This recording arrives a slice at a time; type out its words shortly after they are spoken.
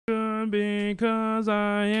because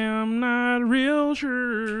I am not real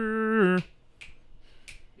sure. Yeah,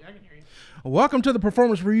 I can hear you. Welcome to the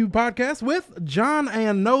Performance Review Podcast with John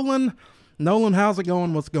and Nolan. Nolan, how's it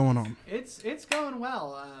going? What's going on? It's going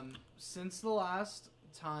well. Since the last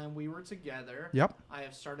time we were together, Yep. I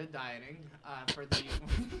have started dieting for the.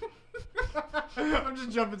 I'm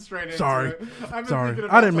just jumping straight into Sorry. it. I've been Sorry. thinking I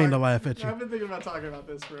about didn't mean to talking- laugh at you. I've been thinking about talking about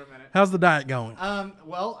this for a minute. How's the diet going?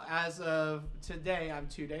 Well, as of today, I'm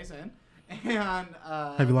 2 days in, and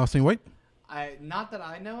Have you lost any weight? not that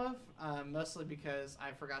I know of, mostly because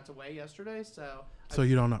I forgot to weigh yesterday, so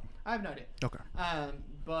You don't know. I have no idea. Okay.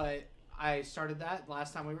 But I started that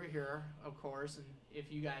last time we were here, of course, and if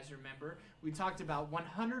you guys remember, we talked about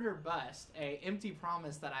 100 or bust, a empty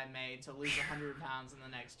promise that I made to lose 100 pounds in the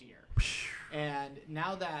next year. And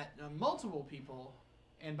now that multiple people,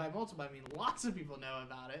 and by multiple I mean lots of people know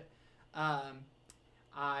about it,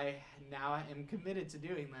 I now am committed to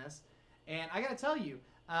doing this. And I gotta tell you,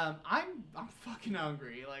 I'm fucking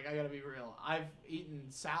hungry. Like, I gotta be real. I've eaten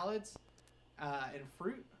salads and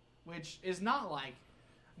fruit, which is not like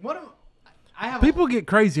what am I have. People get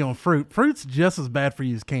crazy on fruit. Fruit's just as bad for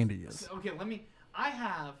you as candy is. Okay, I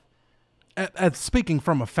have At speaking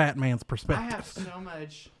from a fat man's I perspective. have so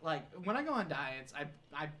much, like, when I go on diets,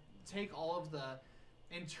 I take all of the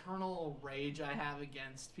internal rage I have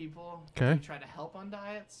against people Okay. who try to help on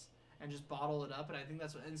diets and just bottle it up, and I think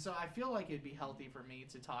that's what, and so I feel like it'd be healthy for me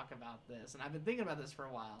to talk about this, and I've been thinking about this for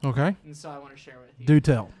a while, Okay. and so I want to share with you. Do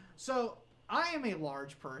tell. So, I am a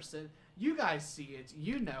large person. You guys see it.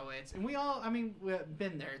 You know it. And we all, we've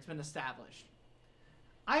been there. It's been established.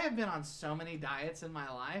 I have been on so many diets in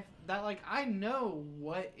my life that, like, I know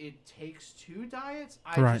what it takes to diets.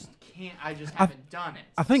 Right. I just haven't done it.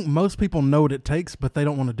 I think most people know what it takes, but they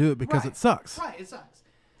don't want to do it because Right. it sucks. Right, it sucks.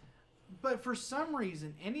 But for some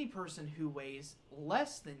reason, any person who weighs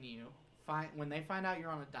less than you, when they find out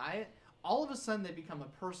you're on a diet, all of a sudden they become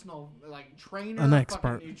a personal, like, trainer, An a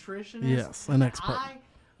expert. fucking nutritionist. Yes, an expert.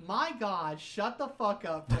 My God, shut the fuck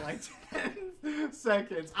up for like 10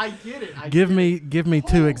 seconds. I get it. Give me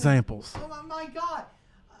two Holy- examples. Oh my God.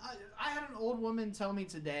 I had an old woman tell me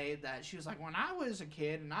today that she was like, when I was a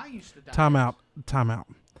kid and I used to diet. Time out.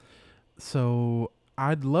 So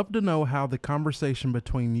I'd love to know how the conversation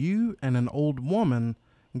between you and an old woman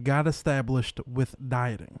got established with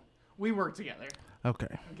dieting. We worked together.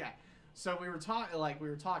 Okay. Okay. So we were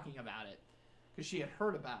talking about it because she had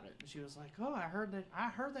heard about it, and she was like, "Oh, I heard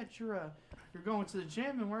that you're going to the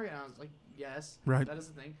gym and working." And I was like, "Yes, Right. that is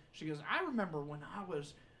the thing." She goes, "I remember when I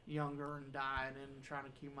was younger and dieting and trying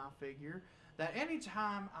to keep my figure, that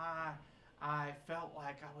anytime I felt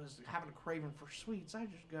like I was having a craving for sweets, I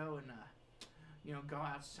just go and go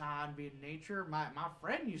outside and be in nature. My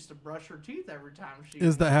friend used to brush her teeth every time she.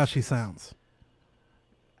 Is that how she was- sounds?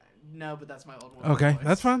 No, but that's my old woman. Okay, voice.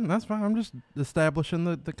 that's fine. I'm just establishing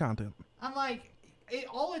the content. I'm like,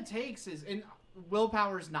 all it takes is, and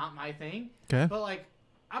willpower is not my thing, Okay. but like,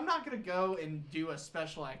 I'm not going to go and do a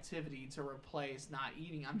special activity to replace not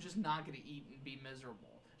eating. I'm just not going to eat and be miserable.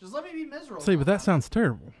 Just let me be miserable. See, but that sounds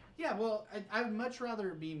terrible. Yeah, well, I would much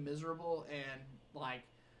rather be miserable and, like,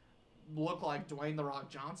 look like Dwayne The Rock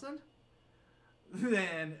Johnson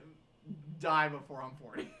than die before I'm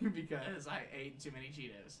 40 because I ate too many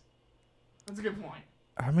Cheetos. That's a good point.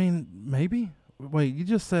 I mean, maybe. Wait, you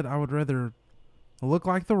just said I would rather look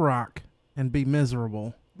like The Rock and be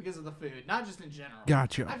miserable. Because of the food, not just in general.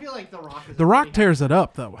 Gotcha. I feel like The Rock is The a Rock pretty tears it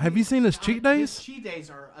up, though. Have you seen his cheat His days? cheat days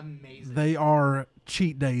are amazing. They are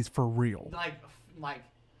cheat days for real. like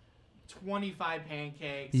 25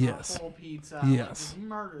 pancakes, Yes. a whole pizza, Yes. like just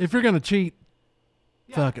murder. If you're gonna cheat,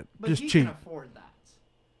 Yeah, fuck it, but just he cheat. can afford that.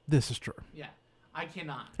 This is true. Yeah, I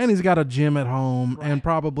cannot. And he's got a gym at home, and Right.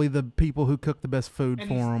 probably the people who cook the best food And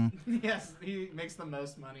for him. Yes, he makes the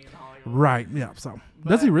most money in Hollywood. Right? Yeah. So But-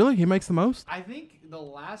 does he really? He makes the most. I think the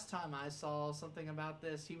last time I saw something about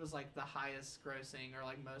this, he was like the highest grossing or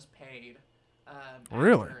like most paid actor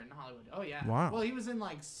Really? in Hollywood. Oh yeah. Wow. Well, he was in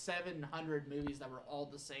like 700 movies that were all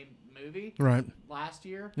the same movie Right. last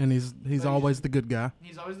year. And he's But always the good guy.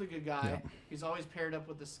 He's always the good guy. Yeah. He's always paired up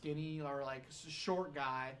with the skinny or like short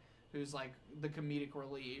guy who's like the comedic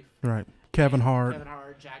relief. Right. Kevin And Hart. Kevin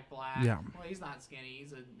Hart, Jack Black. Yeah. Well, he's not skinny.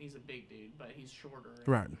 He's a big dude, but he's shorter. And,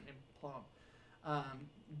 Right. And plump.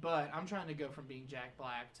 But I'm trying to go from being Jack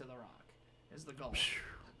Black to The Rock. Is the goal.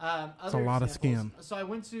 It's a lot of skin. So I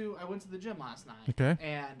went to the gym last night. Okay.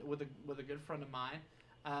 And with a good friend of mine.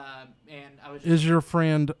 And I was. Is your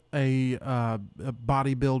friend a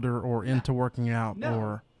bodybuilder or into working out No.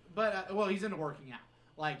 or? But well, he's into working out.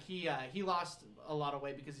 like he lost a lot of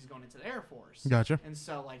weight because he's going into the Air Force. Gotcha. And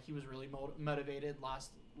so like he was really motivated,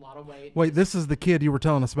 lost a lot of weight. Wait, this is the kid you were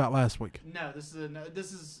telling us about last week. No, this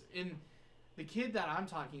is in the kid that I'm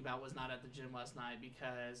talking about was not at the gym last night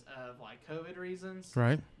because of like COVID reasons.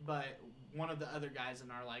 Right. But one of the other guys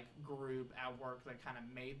in our like group at work that kind of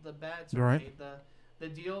made the bets or Right. made the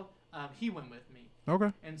deal, he went with me.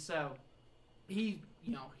 Okay. And so he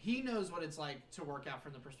knows what it's like to work out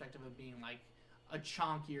from the perspective of being like a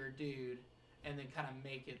chonkier dude and then kind of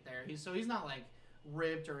make it there. He's not like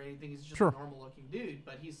ripped or anything. He's just Sure. a normal looking dude,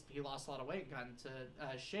 but he lost a lot of weight and got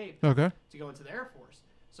into shape Okay. to go into the Air Force.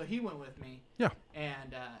 So he went with me. Yeah.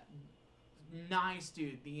 And nice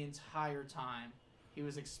dude the entire time. He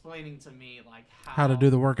was explaining to me like How to do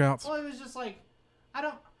the workouts. Well, it was just like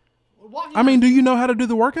walking. I mean, do you know how to do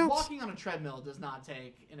the workouts? Walking on a treadmill does not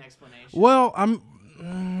take an explanation. Well,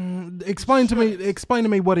 explain to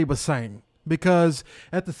me what he was saying, because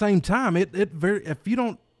at the same time, if you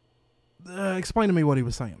don't explain to me what he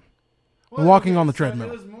was saying. Walking on the treadmill.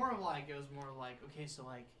 It was more of like okay, so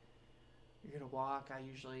like you're gonna walk. I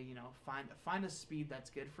usually find a speed that's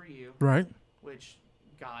good for you. Right. Which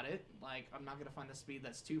got it. Like I'm not gonna find a speed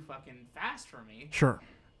that's too fucking fast for me. Sure.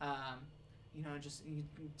 Just you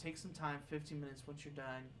take some time, 15 minutes once you're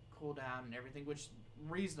done, cool down and everything, which is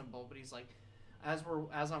reasonable. But he's like, as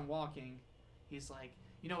I'm walking, he's like,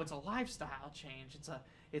 it's a lifestyle change.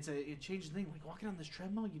 It's a change thing. Like walking on this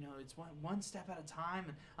treadmill, it's one step at a time.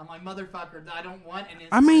 And I'm like, motherfucker, I don't want an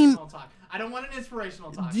inspirational talk. I don't want an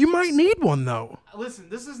inspirational talk. You might need one though. Listen,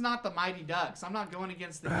 this is not the Mighty Ducks. I'm not going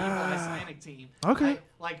against the evil Icelandic team. Okay.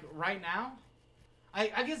 Like right now,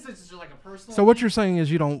 I guess this is just like a personal. So what you're saying is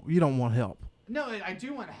you don't want help. No, I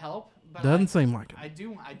do want help. But Doesn't seem like it. I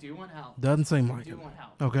do want help. Doesn't seem like I do it. want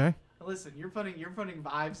help. Okay. Listen, you're putting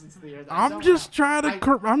vibes into the air. I'm just trying to.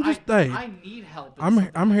 I need help.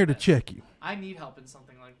 I'm here to check you. I need help in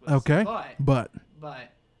something like this. Okay. But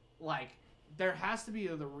like there has to be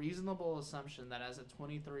the reasonable assumption that as a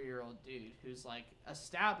 23-year-old dude who's like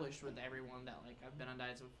established with everyone that like I've been on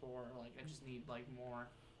diets before, like I just need like more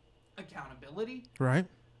accountability. Right.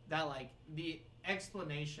 That like the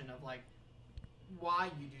explanation of like why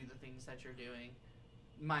you do the things that you're doing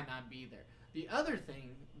might not be there. The other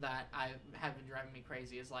thing that I have been driving me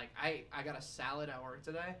crazy is like I got a salad at work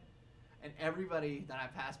today, and everybody that I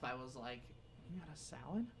passed by was like, "You got a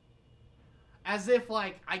salad?" As if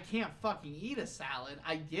like I can't fucking eat a salad.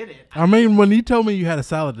 I get it. I mean, when you told me you had a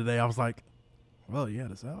salad today, I was like, "Well, you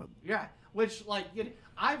had a salad." Yeah, which like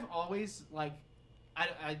I've always like,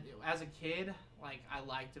 I as a kid like I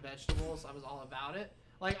liked vegetables. I was all about it.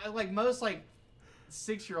 Like most like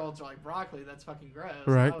 6-year-olds are like broccoli. That's fucking gross.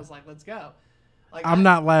 Right. I was like, let's go. Like I'm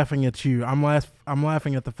not laughing at you. I'm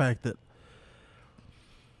laughing at the fact that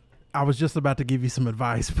I was just about to give you some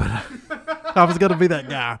advice, but I was gonna be that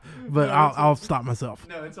guy. But No, I'll stop myself.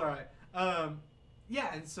 No, it's all right.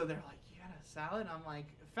 Yeah, and so they're like, you got a salad? I'm like,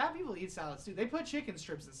 fat people eat salads too. They put chicken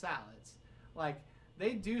strips in salads. Like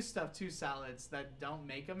they do stuff to salads that don't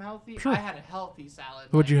make them healthy. Sure. I had a healthy salad.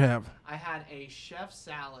 What'd you have? I had a chef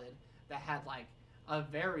salad that had like a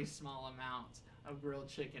very small amount of grilled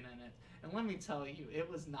chicken in it. And let me tell you, it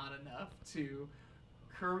was not enough to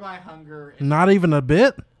curb my hunger. Not even a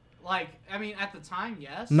bit? Like, I mean, at the time,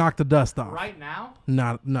 yes. Knock the dust off. Right now?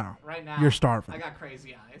 No. Right now. You're starving. I got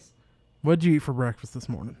crazy eyes. What'd you eat for breakfast this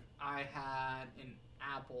morning? I had an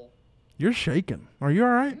apple. You're shaking. Are you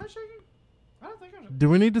all right? Am I shaking? I don't think I'm shaking. Do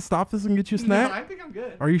we need to stop this and get you a snack? No, I think I'm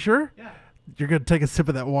good. Are you sure? Yeah. You're going to take a sip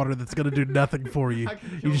of that water that's going to do nothing for you. I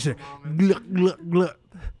can You kill just say, some almonds. gluck, gluck, gluck.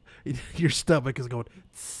 Your stomach is going,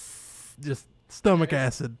 just stomach Yeah,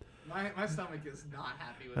 acid. My stomach is not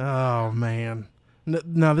happy with Oh, man.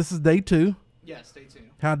 Now, this is day 2. Yeah, stay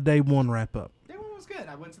tuned. How'd day 1 wrap up? Day 1 was good.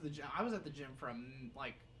 I went to the gym. I was at the gym for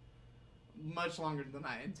like much longer than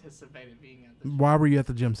I anticipated being at the gym Why were you at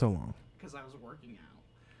the gym so long? because I was working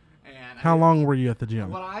out. And How long were you at the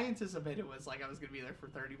gym? What I anticipated was like I was gonna be there for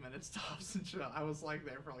 30 minutes tops and shit. I was like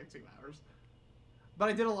there for like 2 hours, but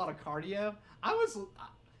I did a lot of cardio. I was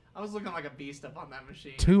looking like a beast up on that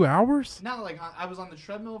machine. 2 hours? Not like I was on the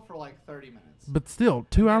treadmill for like 30 minutes. But still,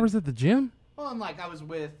 2 hours at the gym? Well, and like I was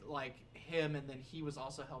with like him, and then he was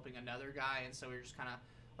also helping another guy, and so we were just kind of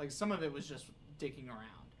like some of it was just dicking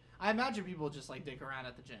around. I imagine people just like dick around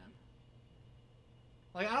at the gym.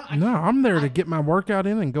 Like I'm there to get my workout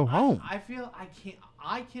in and go home. I feel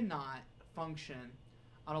I cannot function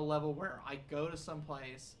on a level where I go to some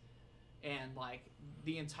place and like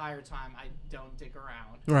the entire time I don't dick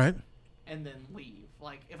around. Right. And then leave.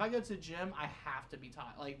 Like if I go to the gym, I have to be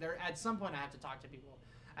taught. Like there at some point I have to talk to people.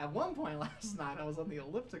 At one point last night I was on the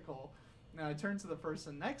elliptical No, I turned to the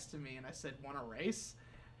person next to me and I said, "Want a race?"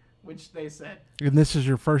 Which they said. And this is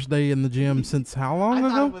your first day in the gym since how long I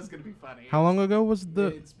thought it ago? was gonna be funny. How long ago was the?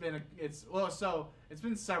 It's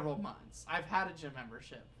been several months. I've had a gym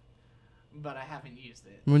membership, but I haven't used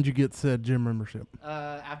it. When'd you get said gym membership?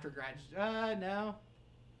 After no.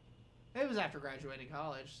 It was after graduating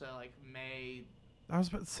college, so like May. I was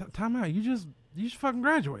about to say, time out. You just fucking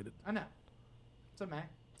graduated. I know. It's a May.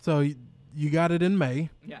 So you got it in May.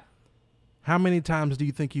 Yeah. How many times do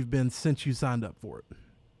you think you've been since you signed up for it?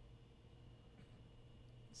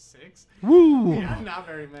 6. Woo! Yeah, not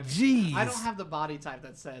very many. Jeez. I don't have the body type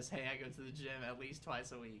that says, "Hey, I go to the gym at least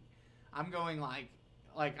twice a week." I'm going like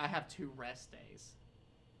I have 2 rest days.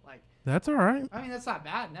 Like, That's all right. I mean, that's not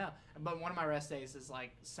bad, no. But one of my rest days is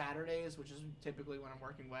like Saturdays, which is typically when I'm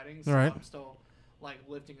working weddings. So Right. I'm still like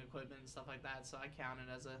lifting equipment and stuff like that, so I count it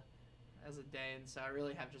as a day, and so I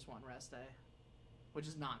really have just one rest day, which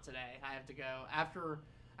is not today. I have to go after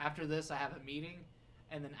this. I have a meeting,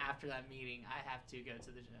 and then after that meeting, I have to go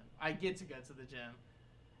to the gym. I get to go to the gym,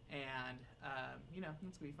 and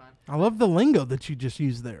it's gonna be fun. I love the lingo that you just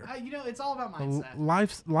used there. It's all about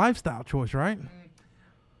mindset. Lifestyle choice, right?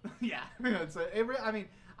 Yeah,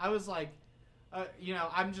 I was like,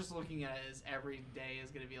 I'm just looking at it as every day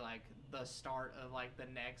is gonna be like the start of like the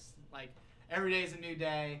next, like every day is a new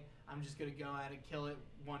day. I'm just gonna go at it, kill it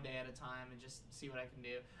one day at a time, and just see what I can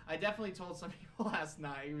do. I definitely told some people last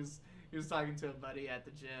night. He was talking to a buddy at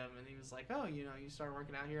the gym, and he was like, "Oh, you started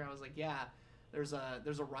working out here." I was like, "Yeah." There's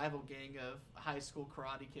a rival gang of high school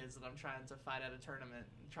karate kids that I'm trying to fight at a tournament,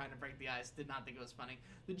 trying to break the ice. Did not think it was funny.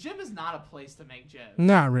 The gym is not a place to make jokes.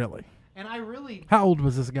 Not really. And I really... How old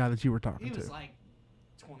was this guy that you were talking He to? was like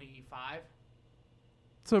 25.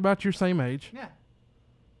 So about your same age. Yeah.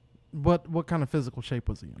 What kind of physical shape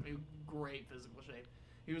was he in? Great physical shape.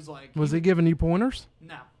 He was like... Was he giving you pointers?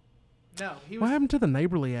 No. No. He was... What happened to the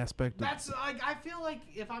neighborly aspect? That's like, I feel like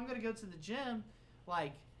if I'm going to go to the gym,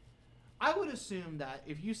 like... I would assume that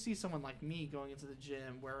if you see someone like me going into the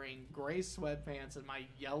gym wearing gray sweatpants and my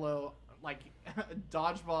yellow, like,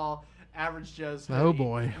 dodgeball average Joe's hoodie, Oh,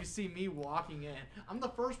 boy. you see me walking in, I'm the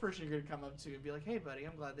first person you're going to come up to and be like, "Hey, buddy,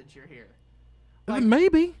 I'm glad that you're here." Like,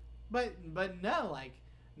 Maybe. But no, like,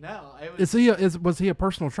 no. It was, Was he a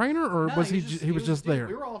personal trainer, or no, was he was just dude, there?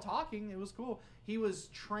 We were all talking. It was cool. He was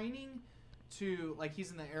training to, like,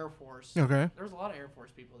 he's in the Air Force. Okay. There was a lot of Air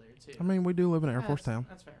Force people there, too. I mean, we do live in an Air Yeah, Force town.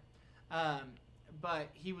 That's fair. But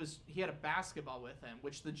he had a basketball with him,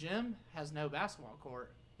 which the gym has no basketball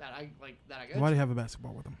court that I go Why do to. you have a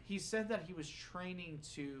basketball with him? He said that he was training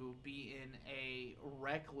to be in a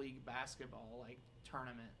rec league basketball like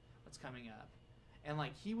tournament that's coming up, and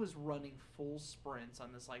like he was running full sprints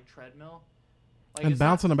on this like treadmill, like, And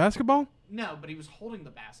bouncing a basketball? No, but he was holding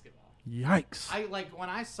the basketball. Yikes! I like when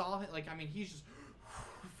I saw him, like, I mean, he's just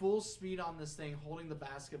full speed on this thing holding the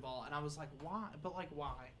basketball, and I was like, why? But like,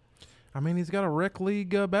 why? I mean, he's got a rec league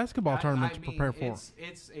basketball tournament to prepare for.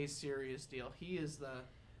 It's a serious deal. He is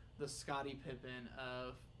the Scottie Pippen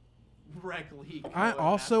of rec league. I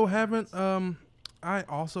also haven't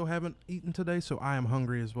eaten today, so I am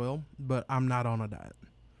hungry as well. But I'm not on a diet.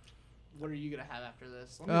 What are you gonna have after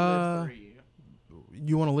this? Let me live through you.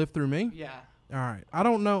 You want to live through me? Yeah. All right. I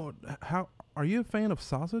don't know how. Are you a fan of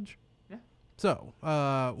sausage? Yeah. So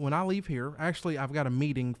when I leave here, actually, I've got a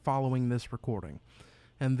meeting following this recording.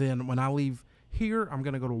 And then when I leave here, I'm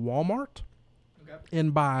going to go to Walmart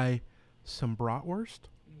and buy some bratwurst,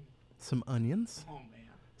 some onions,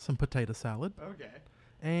 some potato salad,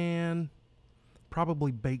 and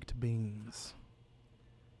probably baked beans.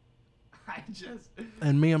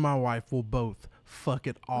 And me and my wife will both fuck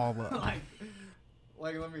it all up. Like,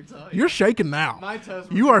 let me tell you. You're shaking now. My toes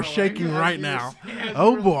were You are curling shaking right as now.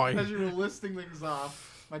 you Boy. As you were listing things off,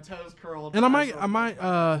 my toes curled. And I might,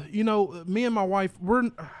 me and my wife, we're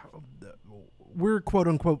quote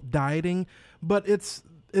unquote dieting, but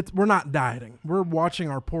we're not dieting. We're watching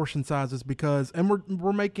our portion sizes and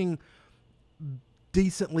we're making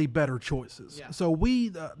decently better choices. Yeah. So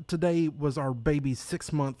today was our baby's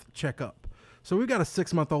 6-month checkup. So we've got a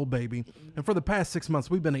 6-month-old baby, and for the past 6 months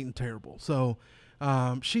we've been eating terrible. So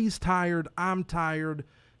she's tired, I'm tired.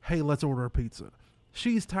 Hey, let's order a pizza.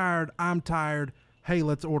 She's tired, I'm tired. Hey,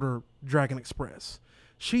 let's order Dragon Express.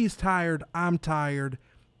 She's tired, I'm tired.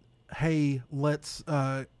 Hey, let's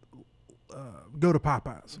go to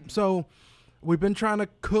Popeyes. So we've been trying to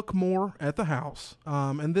cook more at the house,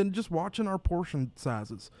 and then just watching our portion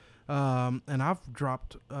sizes. And I've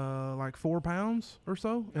dropped like 4 pounds or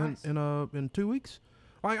so in 2 weeks.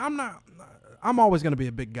 Like I'm always going to be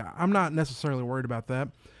a big guy. I'm not necessarily worried about that.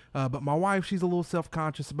 But my wife, she's a little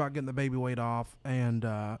self-conscious about getting the baby weight off, and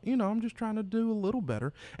I'm just trying to do a little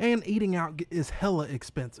better. And eating out is hella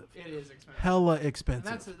expensive. It is expensive. Hella And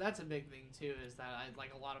expensive. that's a big thing too. Is that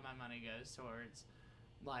a lot of my money goes towards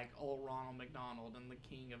like old Ronald McDonald and the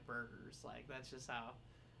king of burgers. Like that's just how.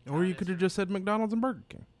 Or you could have just said McDonald's and Burger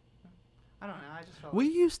King. I don't know. I just felt We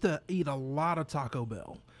used to eat a lot of Taco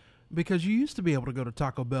Bell because you used to be able to go to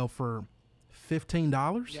Taco Bell for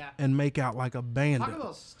 $15 Yeah. and make out like a bandit. Taco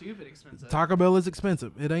Bell's stupid expensive. Taco Bell is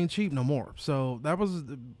expensive. It ain't cheap no more. So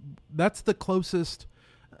that's the closest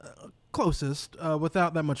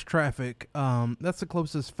without that much traffic. That's the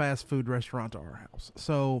closest fast food restaurant to our house.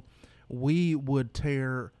 So we would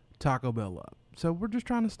tear Taco Bell up. So we're just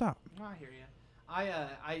trying to stop. I hear you.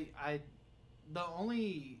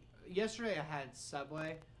 Yesterday I had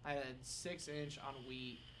Subway. I had 6-inch on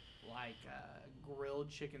wheat, grilled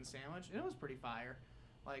chicken sandwich, and it was pretty fire.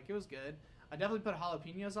 Like, it was good. I definitely put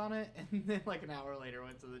jalapenos on it, and then an hour later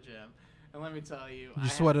went to the gym. And let me tell you, Did you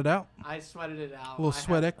sweat it out? I sweated it out. A little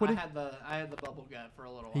sweat equity? I had the bubble gut for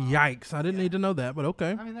a little while. Yikes! I didn't need to know that, but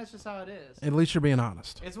okay. I mean, that's just how it is. At least you're being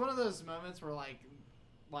honest. It's one of those moments where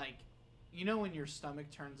when your stomach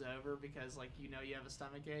turns over because you have a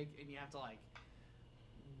stomach ache and you have to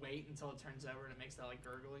wait until it turns over and it makes that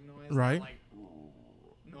gurgling noise. Right.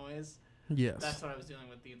 Noise. Yes. That's what I was dealing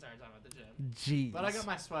with the entire time at the gym. Jeez. But I got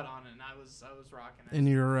my sweat on and I was rocking it.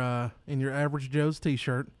 In your average Joe's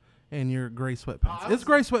t-shirt and your gray sweatpants. It's was-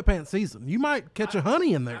 gray sweatpants season. You might catch a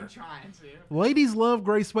honey in there. I'm trying to. Ladies love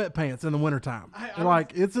gray sweatpants in the wintertime. I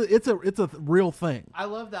It's a real thing. I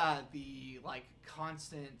love that the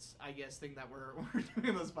constant, I guess, thing that we're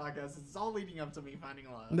doing this podcast. It's all leading up to me finding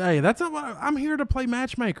love. Hey, I'm here to play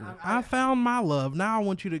matchmaker. I found my love. Now I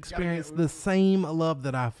want you to experience the same love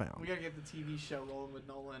that I found. We gotta get the TV show rolling with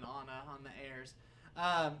Nolan on the airs.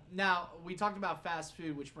 Now we talked about fast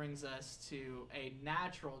food, which brings us to a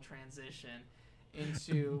natural transition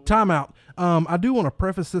into Time out. I do want to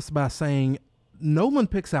preface this by saying Nolan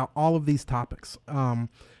picks out all of these topics.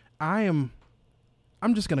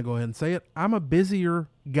 I'm just going to go ahead and say it. I'm a busier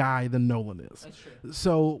guy than Nolan is. That's true.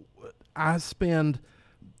 So I spend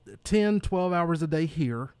 10, 12 hours a day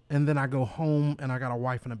here, and then I go home and I got a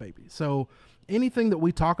wife and a baby. So anything that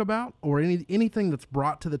we talk about or anything that's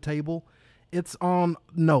brought to the table, it's on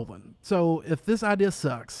Nolan. So if this idea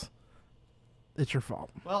sucks, it's your fault.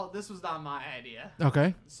 Well, this was not my idea.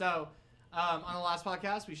 Okay. So on the last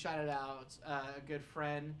podcast, we shouted out a good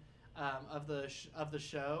friend of the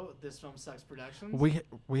show, This Film Sucks Productions.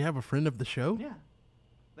 We have a friend of the show? Yeah,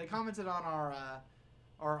 they commented on our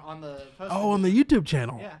on the post. Oh, on the YouTube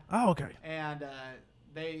channel. Yeah. Oh, okay. And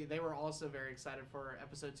they were also very excited for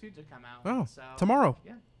episode 2 to come out. Oh, so, tomorrow.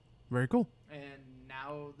 Yeah. Very cool. And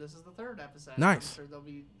now this is the 3rd episode. Nice. I'm sure they'll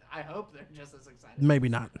be. I hope they're just as excited. Maybe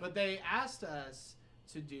not. But they asked us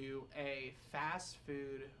to do a fast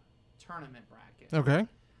food tournament bracket. Okay.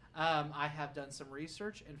 I have done some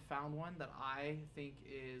research and found one that I think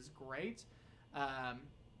is great,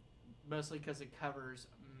 mostly because it covers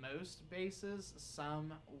most bases.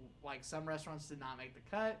 Some restaurants did not make the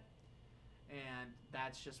cut, and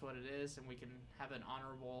that's just what it is. And we can have an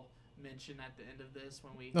honorable mention at the end of this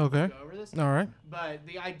when we Okay. go over this. All right. But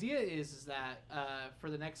the idea is that for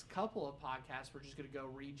the next couple of podcasts, we're just going to go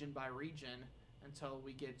region by region until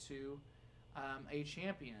we get to a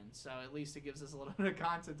champion. So at least it gives us a little bit of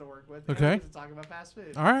content to work with. Okay. To talk about fast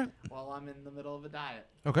food. All right. While I'm in the middle of a diet.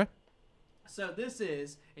 Okay. So this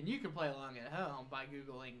is, and you can play along at home by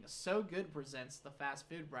Googling So Good Presents the Fast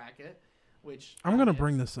Food Bracket, which I'm going to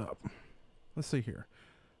bring this up. Let's see here.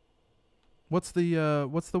 What's the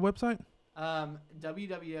website?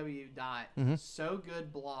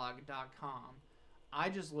 www.sogoodblog.com. I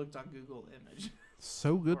just looked on Google Image.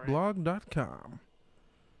 SoGoodblog.com.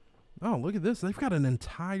 Oh, look at this. They've got an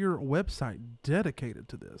entire website dedicated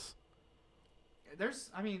to this.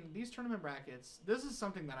 These tournament brackets, this is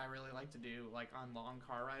something that I really like to do, on long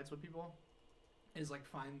car rides with people, is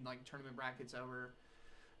find tournament brackets over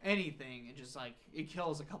anything, and just it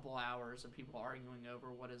kills a couple hours of people arguing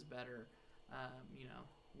over what is better,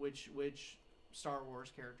 which Star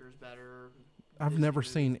Wars character is better. I've never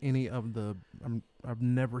seen any of the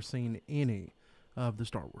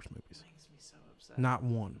Star Wars movies. It makes me so upset. Not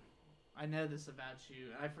one. I know this about you.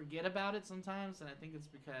 I forget about it sometimes, and I think it's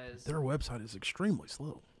because Their website is extremely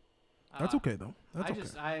slow. That's okay though. That's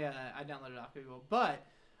okay. I downloaded it off Google, but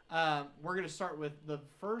we're gonna start with the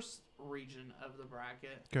first region of the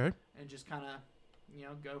bracket, Okay. and just kind of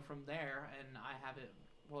go from there. And I have it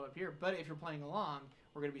pulled up here. But if you're playing along,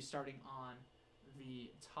 we're gonna be starting on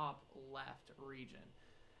the top left region.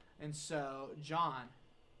 And so, John,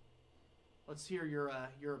 let's hear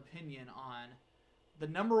your opinion on the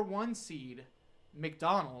number 1 seed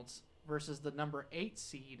McDonald's versus the number 8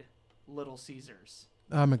 seed Little Caesars.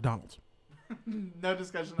 McDonald's. No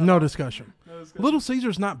discussion. No discussion. No discussion. Little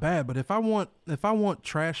Caesar's not bad, but if I want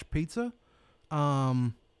trash pizza,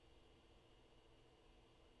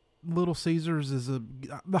 Little Caesars is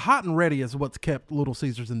the hot and ready is what's kept Little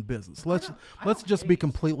Caesars in business. Let's just be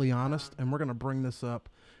completely honest, and we're gonna bring this up,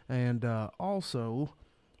 and also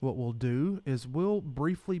what we'll do is we'll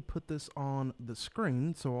briefly put this on the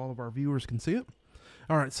screen so all of our viewers can see it.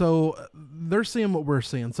 All right, so they're seeing what we're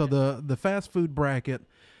seeing. So the fast food bracket,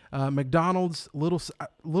 McDonald's, Little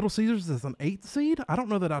Caesars is an 8 seed. I don't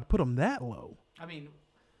know that I'd put them that low. I mean,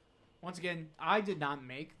 once again, I did not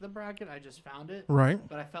make the bracket. I just found it. Right.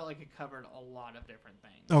 But I felt like it covered a lot of different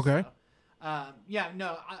things. Okay.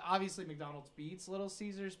 So, obviously McDonald's beats Little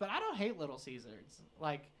Caesars, but I don't hate Little Caesars.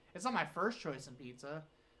 Like, it's not my first choice in pizza,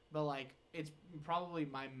 but like it's probably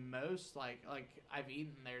my most like I've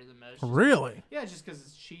eaten there the most. Really? Yeah, just because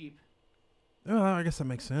it's cheap. Well, I guess that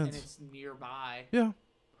makes sense. And it's nearby. Yeah.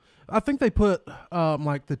 I think they put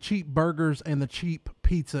like the cheap burgers and the cheap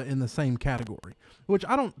pizza in the same category, which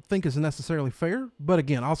I don't think is necessarily fair. But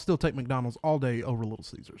again, I'll still take McDonald's all day over Little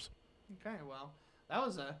Caesars. Okay, well, that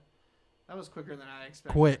was quicker than I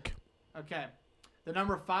expected. Quick. Okay, the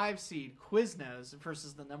number 5 seed Quiznos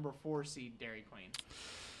versus the number 4 seed Dairy Queen.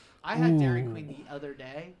 I had Dairy Queen the other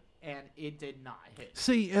day, and it did not hit.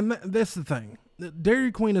 See, and that's the thing.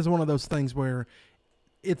 Dairy Queen is one of those things where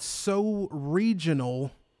it's so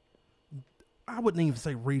regional. I wouldn't even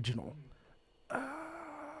say regional.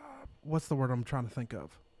 What's the word I'm trying to think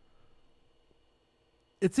of?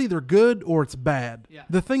 It's either good or it's bad. Yeah.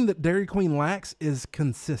 The thing that Dairy Queen lacks is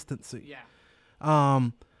consistency. Yeah.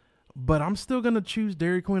 But I'm still going to choose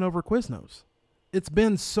Dairy Queen over Quiznos. It's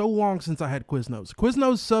been so long since I had Quiznos.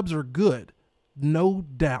 Quiznos subs are good, no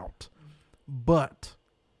doubt. But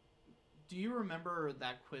do you remember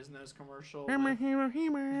that Quiznos commercial?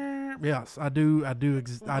 Yes, I do. I do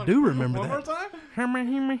remember One that. more time?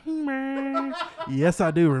 Yes,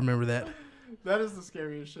 I do remember that. That is the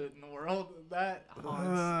scariest shit in the world. That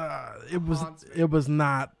haunts. It was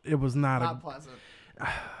not Not pleasant.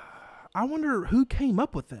 I wonder who came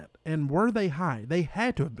up with that, and were they high? They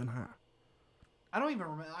had to have been high. I don't even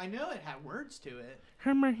remember. I know it had words to it.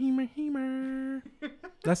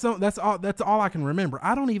 That's all I can remember.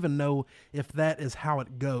 I don't even know if that is how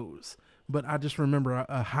it goes, but I just remember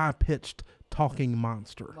a high pitched talking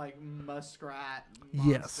monster. Like muskrat Yes.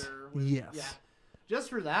 monster. Yes. Yeah. Just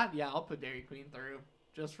for that, yeah, I'll put Dairy Queen through.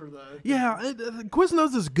 Just for the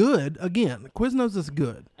Quiznos is good. Again, Quiznos is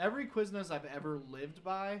good. Every Quiznos I've ever lived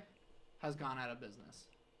by has gone out of business.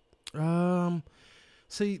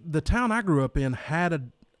 See, the town I grew up in had a.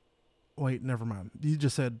 Wait, never mind. You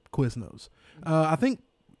just said Quiznos. I think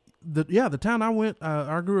the town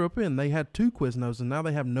I grew up in, they had 2 Quiznos, and now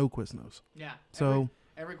they have no Quiznos. Yeah. So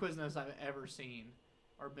every Quiznos I've ever seen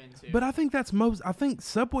or been to. But I think I think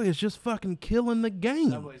Subway is just fucking killing the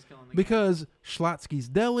game. Subway's killing the game. Because Schlotsky's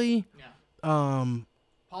Deli. Yeah.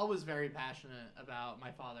 Paul was very passionate about.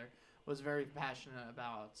 My father was very passionate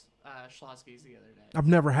about Schlotsky's the other day. I've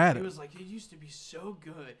never had He it. was like, it used to be so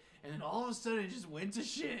good, and then all of a sudden it just went to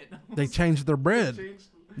shit. They changed their bread.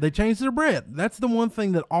 They changed their bread. That's the one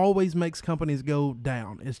thing that always makes companies go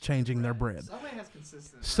down is changing their bread. Subway has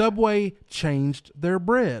consistency. Subway changed their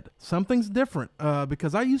bread. Something's different.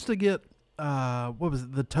 Because I used to get what was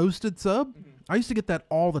it, the toasted sub? Mm-hmm. I used to get that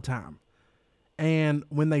all the time. And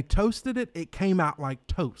when they toasted it, it came out like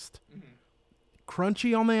toast. Mm-hmm.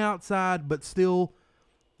 Crunchy on the outside, but still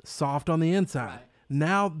soft on the inside. Right.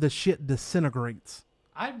 Now the shit disintegrates.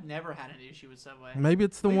 I've never had an issue with Subway. Maybe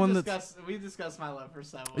it's the one that's... We discussed my love for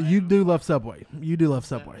Subway. You do love Subway. You do love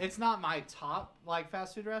Subway. It's not my top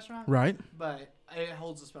fast food restaurant, Right? but it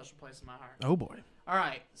holds a special place in my heart. Oh, boy. All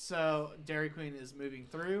right, so Dairy Queen is moving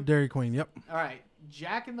through. Dairy Queen, yep. All right,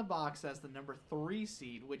 Jack in the Box as the number 3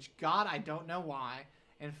 seed, which, God, I don't know why,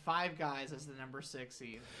 and Five Guys as the number 6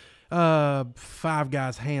 seed. Five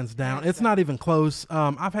Guys, hands down. It's not even close.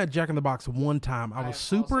 I've had Jack in the Box one time. I was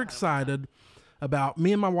super excited about.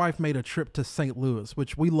 Me and my wife made a trip to St. Louis,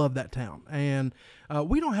 which we love that town, and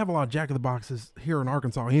we don't have a lot of Jack in the Boxes here in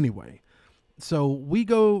Arkansas anyway. So we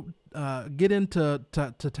go get into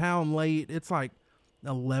town late. It's like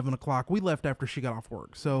 11 o'clock. We left after she got off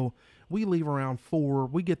work, so we leave around 4.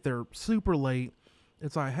 We get there super late.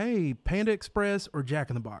 It's like, hey, Panda Express or Jack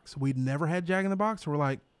in the Box. We'd never had Jack in the Box. So we're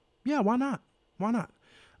like, yeah, why not? Why not?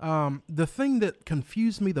 The thing that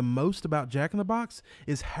confused me the most about Jack in the Box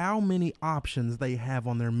is how many options they have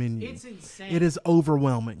on their menu. It's insane. It is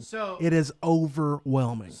overwhelming. So it is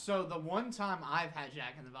overwhelming. So the one time I've had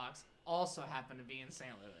Jack in the Box also happened to be in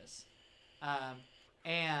St. Louis,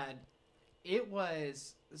 and it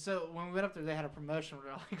was so when we went up there, they had a promotion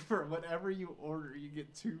where like for whatever you order, you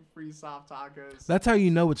get 2 free soft tacos. That's how you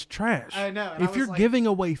know it's trash. I know. And If you're giving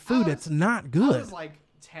away food, it's not I good. was like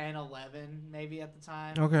 10, 11 maybe at the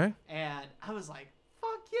time. Okay. And I was like,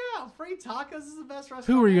 fuck yeah, free tacos is the best restaurant.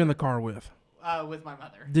 Who were you in ever. the car with? With my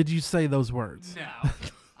mother. Did you say those words? No.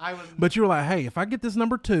 I was. But you were like, hey, if I get this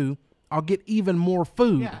number 2, I'll get even more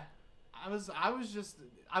food. Yeah. I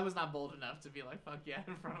was not bold enough to be like, fuck yeah,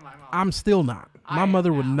 in front of my mom. I'm still not. My I am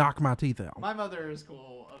mother would now. knock my teeth out. My mother is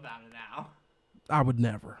cool about it now. I would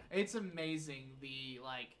never. It's amazing the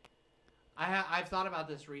like. I've thought about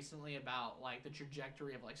this recently about like the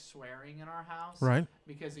trajectory of like swearing in our house, Right.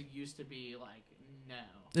 Because it used to be like no.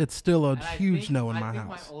 It's still a And I huge think- no in I my think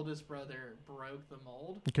house. my oldest brother broke the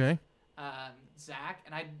mold, Okay. Zach,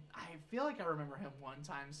 and I feel like I remember him one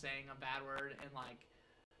time saying a bad word and like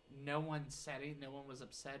no one said it, no one was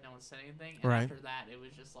upset, no one said anything, and Right. after that it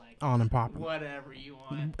was just like On and popping. whatever you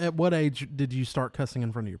want. At what age did you start cussing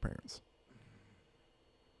in front of your parents?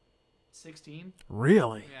 16.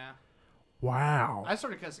 Really? Yeah. Wow. I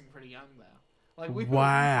started cussing pretty young though. Like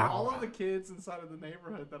Wow. all of the kids inside of the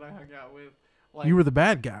neighborhood that I hung out with, like You were the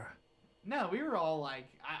bad guy. no, we were all like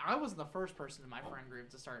I wasn't the first person in my friend group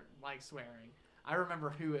to start like swearing. I remember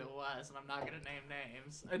who it was, and I'm not gonna name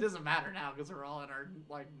names. It doesn't matter now because we're all in our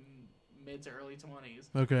like mid to early 20s.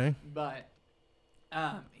 Okay. But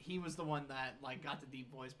he was the one that like got the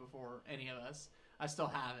deep voice before any of us. I still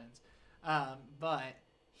haven't, but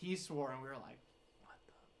he swore, and we were like,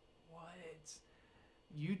 what?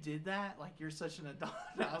 You did that? Like you're such an adult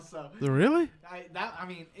now. So Really? I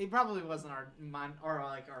mean, it probably wasn't our mind or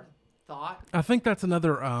like our thought. I think that's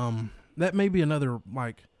another that may be another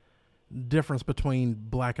like difference between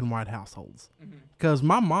black and white households. Because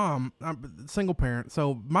my mom, I'm single parent,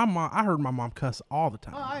 so I heard my mom cuss all the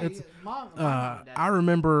time. Oh, mom and dad. I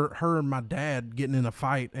remember her and my dad getting in a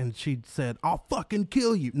fight, and she said, "I'll fucking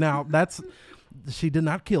kill you." Now she did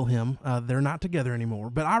not kill him. They're not together anymore.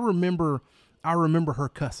 But I remember her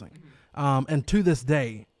cussing, and to this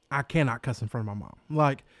day, I cannot cuss in front of my mom.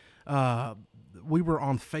 Like, we were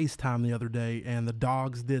on FaceTime the other day, and the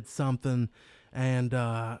dogs did something, and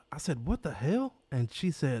I said, "What the hell?" And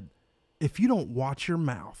she said, "If you don't watch your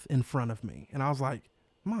mouth in front of me," and I was like,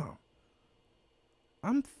 "Mom,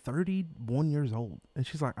 I'm 31 years old," and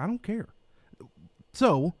she's like, "I don't care."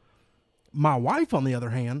 So, my wife, on the other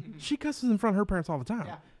hand, she cusses in front of her parents all the time.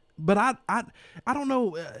 Yeah. But I don't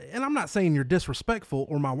know, and I'm not saying you're disrespectful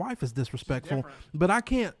or my wife is disrespectful, different. but I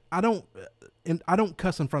don't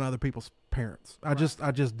cuss in front of other people's parents. I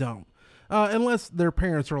just don't, unless their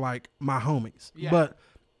parents are like my homies. Yeah.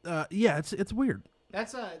 But yeah, it's weird.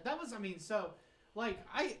 that was I mean, so like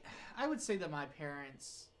I would say that my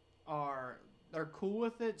parents they're cool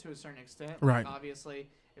with it to a certain extent. Right. Like, obviously,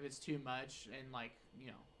 if it's too much and like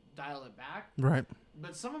dial it back. Right.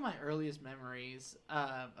 But some of my earliest memories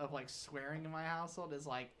of like swearing in my household is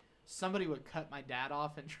like somebody would cut my dad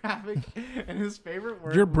off in traffic, and his favorite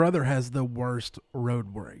word. Your brother has the worst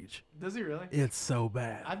road rage. Does he really? It's so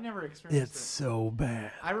bad. I've never experienced It's it. so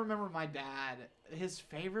bad. I remember my dad. His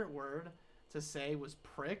favorite word to say was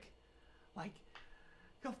prick. Like,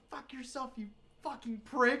 go fuck yourself, you fucking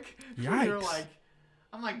prick. And you're Yikes. like,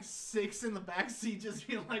 I'm like 6 in the backseat just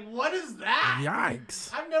being like, what is that?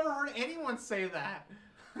 Yikes. I've never heard anyone say that.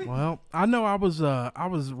 Well, I know I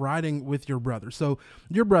was riding with your brother. So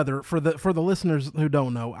your brother, for the listeners who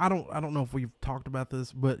don't know, I don't know if we've talked about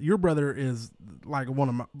this, but your brother is like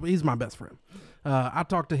he's my best friend. I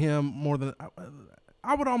talk to him more than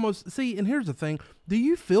I would almost see. And here's the thing: do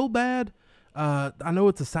you feel bad? I know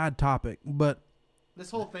it's a side topic, but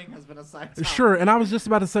This whole thing has been a side topic. sure. And I was just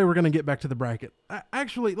about to say we're going to get back to the bracket.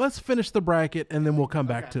 Actually, let's finish the bracket and then we'll come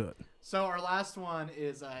back Okay. to it. So our last one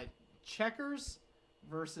is Checkers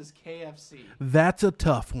versus KFC. That's a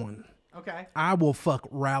tough one. Okay. I will fuck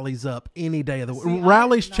Rallies up any day of the week. See,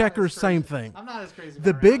 Rallies, I'm not Checkers, as same crazy. thing. I'm not as crazy. The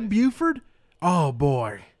about Big Rallies. Buford? Oh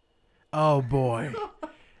boy. Oh boy.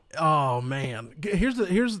 Oh man. Here's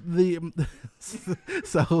the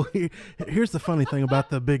so here's the funny thing about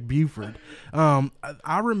the Big Buford.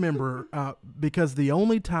 I remember because the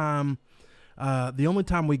only time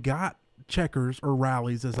we got Checkers or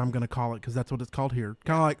Rallies, as I'm going to call it, because that's what it's called here,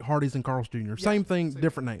 kind of like Hardee's and Carl's Jr. Same thing,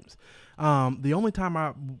 different names. The only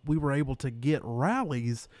time we were able to get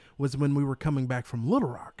rallies was when we were coming back from Little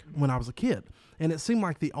Rock when I was a kid. And it seemed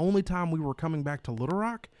like the only time we were coming back to Little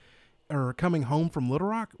Rock or coming home from Little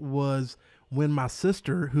Rock was when my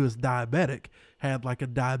sister, who is diabetic, had like a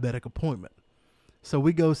diabetic appointment. So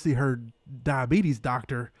we go see her diabetes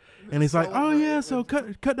doctor, and he's like, "Oh yeah, so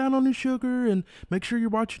cut down on your sugar and make sure you're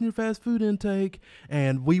watching your fast food intake."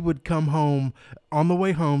 And we would come home on the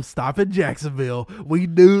way home, stop at Jacksonville. We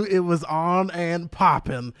knew it was on and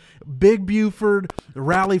popping. Big Buford,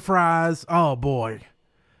 Rally Fries. Oh boy,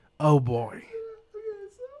 oh boy.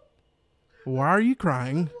 Why are you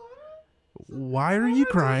crying? Why are you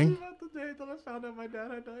crying? About the day that I found out my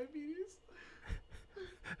dad had diabetes.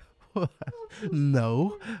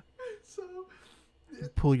 No. So,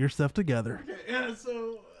 Pull yourself together. okay, yeah.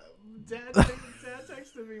 So, Dad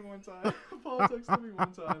texted me one time. Paul texted me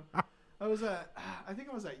one time. I think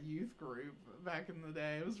I was at youth group back in the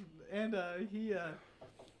day.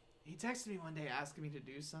 He texted me one day asking me to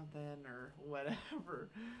do something or whatever,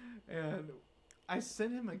 and I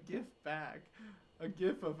sent him a gift back, a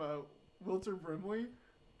gif of Wilter Brimley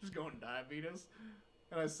just going diabetes,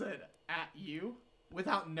 and I said at you,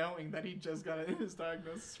 without knowing that he just got his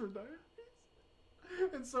diagnosis for diabetes.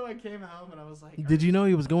 And so I came home and I was like, Did you know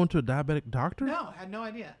he was going to a diabetic doctor? no, I had no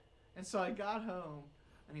idea. And so I got home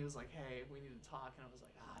and he was like, hey, we need to talk. And I was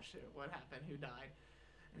like, ah, shit, what happened? Who died?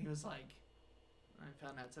 And he was like, I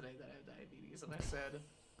found out today that I have diabetes. And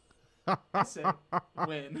I said,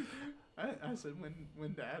 when? I said,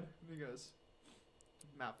 when, Dad? And he goes,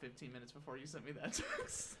 about 15 minutes before you sent me that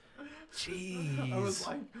text. Jeez. I was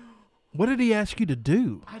like, What did he ask you to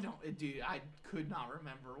do? Dude, I could not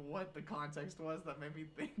remember what the context was that made me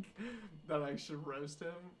think that I should roast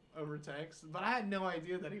him over text. But I had no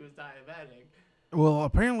idea that he was diabetic. Well,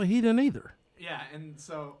 apparently he didn't either. Yeah, and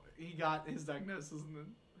so he got his diagnosis, and then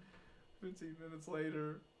 15 minutes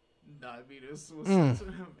later, diabetes was sent to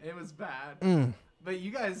him. It was bad. But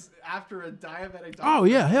you guys, after a diabetic doctor, Oh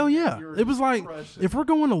yeah, hell yeah! It was like crushing. if we're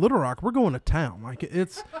going to Little Rock, we're going to town. Like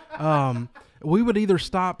it's, we would either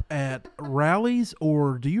stop at Rallies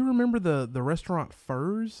or do you remember the restaurant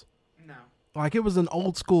Furs? No. Like it was an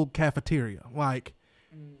old school cafeteria. Like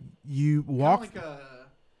you walk. Like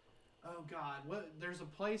oh god, what? There's a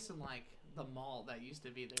place in like the mall that used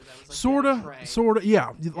to be there that was like sorta,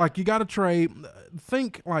 yeah. Like you got a tray.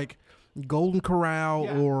 Think like Golden Corral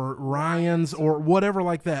or Ryan's or whatever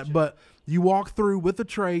like that. Gotcha. But you walk through with a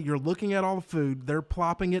tray. You're looking at all the food. They're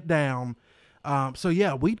plopping it down. So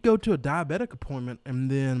yeah, we'd go to a diabetic appointment, and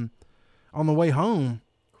then on the way home,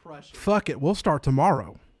 crush it. Fuck it, we'll start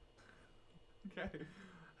tomorrow. Okay.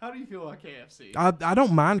 How do you feel about KFC? I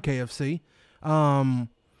don't mind KFC.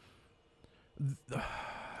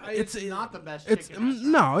 It's not the best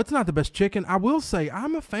chicken. No, it's not the best chicken. I will say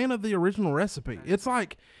I'm a fan of the original recipe. Okay. It's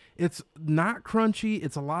like it's not crunchy.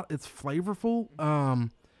 It's flavorful.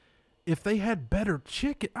 If they had better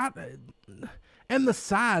chicken, and the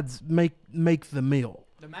sides make the meal.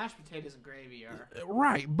 The mashed potatoes and gravy are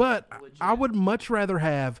right, but legit. I would much rather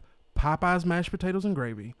have Popeye's mashed potatoes and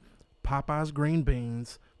gravy, Popeye's green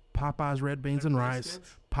beans, Popeye's red beans and rice,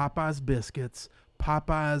 Popeye's biscuits,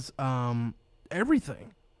 Popeye's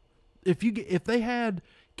everything. If they had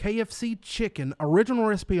KFC chicken, original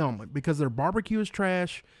recipe only, because their barbecue is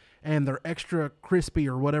trash and their extra crispy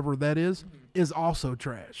or whatever that is also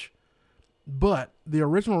trash. But the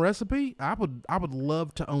original recipe, I would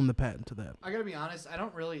love to own the patent to that. I gotta be honest, I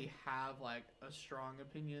don't really have like a strong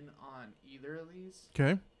opinion on either of these.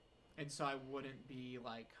 Okay. And so I wouldn't be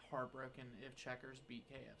like heartbroken if Checkers beat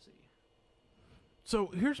KFC. So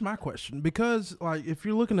here's my question, because like if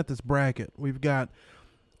you're looking at this bracket, we've got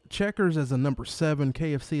Checkers as a number 7,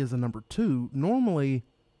 KFC as a number 2. Normally,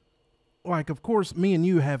 like of course, me and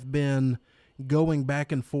you have been going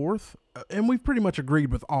back and forth, and we've pretty much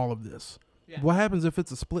agreed with all of this. Yeah. What happens if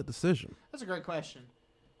it's a split decision? That's a great question.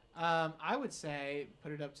 I would say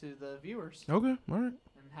put it up to the viewers. Okay, all right.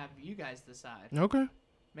 And have you guys decide. Okay.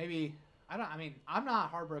 Maybe I'm not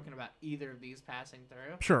heartbroken about either of these passing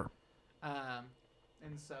through. Sure.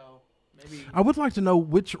 And so maybe I would like to know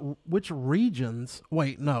which regions.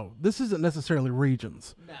 Wait, no, this isn't necessarily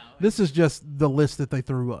regions. No. This is just the list that they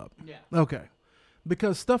threw up. Yeah. Okay.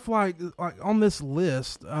 Because stuff like on this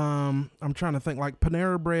list, I'm trying to think like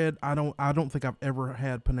Panera Bread. I don't think I've ever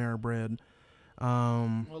had Panera Bread.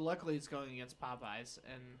 Well, luckily it's going against Popeyes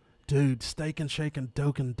and. Dude, Steak and Shake and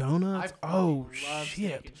Dunkin' Donuts. Oh shit!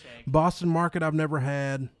 Steak and Shake. Boston Market I've never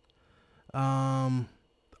had.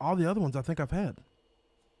 All the other ones I think I've had.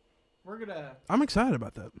 I'm excited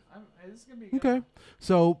about that. This is gonna be good. Okay.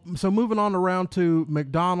 So moving on to round 2,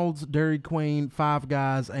 McDonald's, Dairy Queen, Five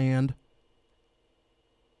Guys, and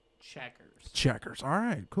Checkers. Checkers. All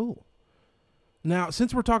right, cool. Now,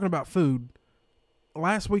 since we're talking about food,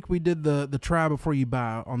 last week we did the try before you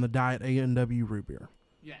buy on the Diet A&W root beer.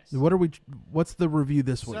 Yes. What's the review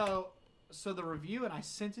this week? So the review, and I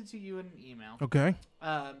sent it to you in an email. Okay.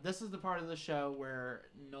 This is the part of the show where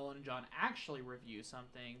Nolan and John actually review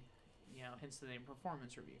something, hence the name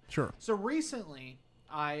Performance Review. Sure. So recently,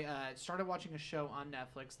 I started watching a show on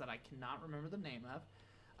Netflix that I cannot remember the name of.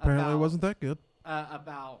 Apparently it wasn't that good.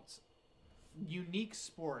 About unique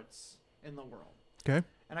sports in the world. Okay.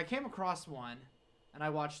 And I came across one, and I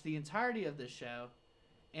watched the entirety of this show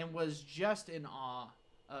and was just in awe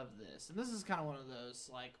of this. And this is kind of one of those,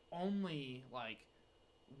 only,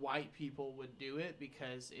 white people would do it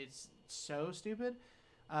because it's so stupid.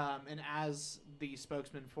 And as the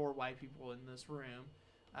spokesman for white people in this room,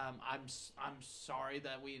 I'm sorry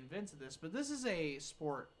that we invented this, but this is a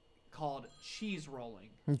sport called cheese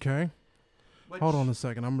rolling. Okay. Hold on a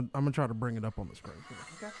second. I'm gonna try to bring it up on the screen.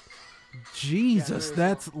 Okay. Jesus,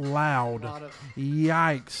 that's loud.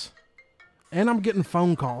 Yikes. And I'm getting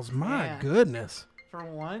phone calls. My goodness. For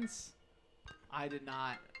once, I did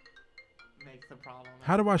not make the problem.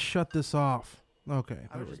 How do I shut this off? Okay,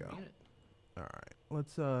 there we go. All right.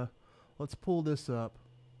 Let's pull this up.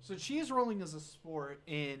 So cheese rolling is a sport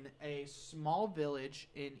in a small village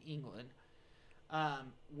in England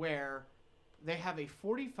where they have a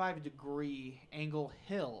 45-degree angle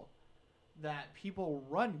hill that people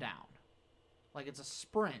run down. Like it's a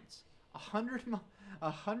sprint,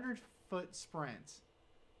 100-foot sprint,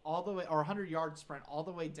 all the way, or 100-yard sprint all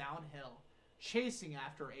the way downhill, chasing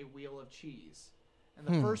after a wheel of cheese. And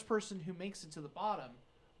the first person who makes it to the bottom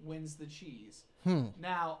wins the cheese.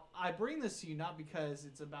 Now, I bring this to you not because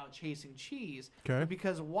it's about chasing cheese, but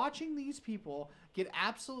because watching these people get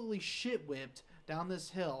absolutely shit whipped down this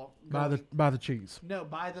hill by the cheese. No,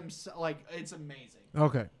 by themselves. It's amazing.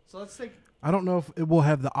 Okay. So let's take. I don't know if it will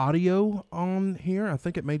have the audio on here. I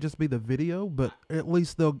think it may just be the video, but at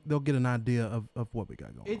least they'll get an idea of what we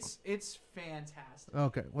got going on. It's fantastic.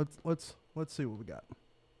 Okay, let's see what we got.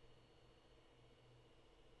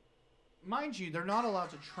 Mind you, they're not allowed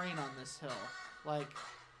to train on this hill.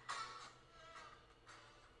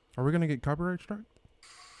 Are we gonna get copyright strike?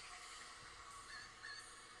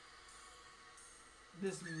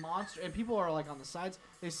 This monster, and people are on the sides.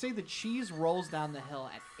 They say the cheese rolls down the hill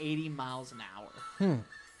at 80 miles an hour.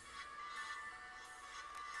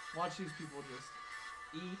 Watch these people just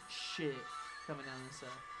eat shit coming down this hill.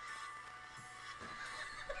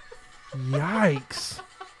 Yikes!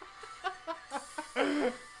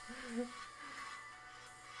 I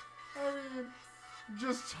mean,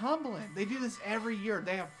 just tumbling. They do this every year.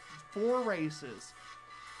 They have 4 races.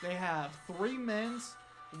 They have 3 men's.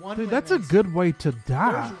 Dude, that's a good way to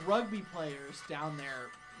die. There's rugby players down there,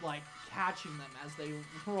 catching them as they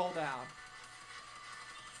roll down.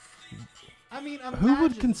 I mean, who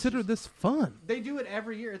would consider this fun? They do it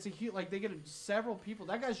every year. It's a huge, they get several people.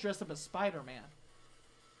 That guy's dressed up as Spider-Man.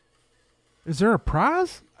 Is there a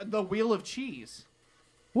prize? The wheel of cheese.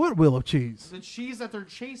 What wheel of cheese? The cheese that they're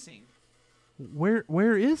chasing.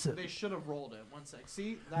 Where is it? They should have rolled it. One sec.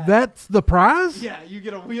 See? That's the prize? Yeah, you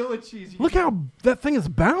get a wheel of cheese. Look how that thing is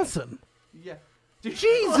bouncing. Yeah. Dude,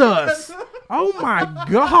 Jesus! Oh my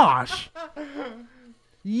gosh!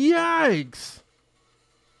 Yikes!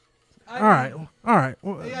 All right.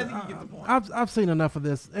 Well, yeah, I think you get the point. I've seen enough of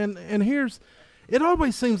this, and here's, it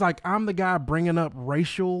always seems like I'm the guy bringing up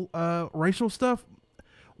racial stuff.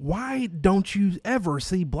 Why don't you ever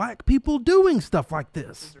see black people doing stuff like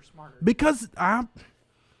this? They're smarter. Because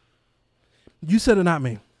you said it, not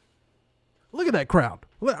me. Look at that crowd.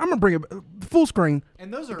 I'm going to bring it full screen.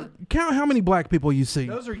 And those are... Count how many black people you see.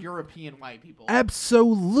 Those are European white people.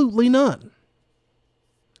 Absolutely none.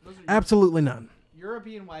 Absolutely none.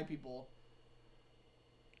 European white people.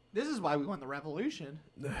 This is why we won the revolution.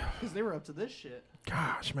 Because they were up to this shit.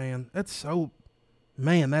 Gosh, man. That's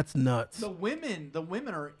nuts. The women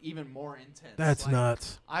are even more intense. That's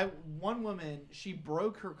nuts. One woman, she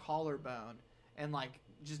broke her collarbone and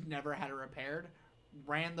just never had it repaired.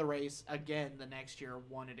 Ran the race again the next year,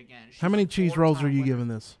 won it again. How many cheese rolls are you giving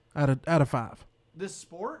this out of 5? This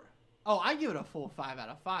sport? Oh, I give it a full 5 out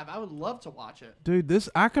of 5. I would love to watch it. Dude,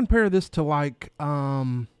 I compare this to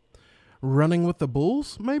running with the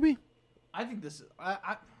bulls, maybe. I think this is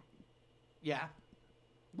yeah.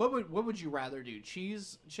 What would you rather do?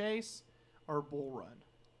 Cheese chase or bull run?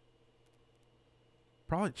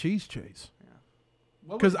 Probably cheese chase. Yeah.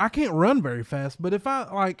 Because I can't run very fast, but if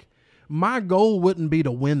my goal wouldn't be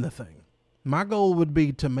to win the thing. My goal would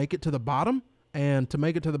be to make it to the bottom And to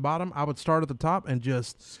make it to the bottom, I would start at the top and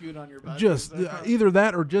just Scoot on your butt. either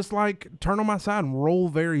that or just like turn on my side and roll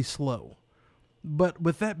very slow. But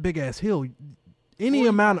with that big ass hill, any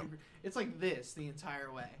amount of it's like this the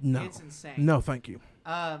entire way. no, It's insane. no, thank you.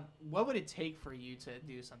 What would it take for you to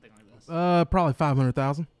do something like this? Probably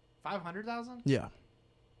 500,000. 500,000? Yeah.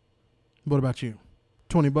 What about you?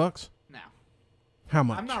 $20? No. How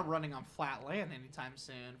much? I'm not running on flat land anytime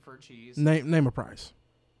soon for cheese. Name a price.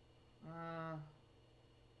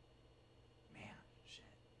 Man,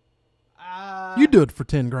 shit. You do it for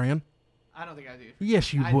 10 grand. I don't think I do.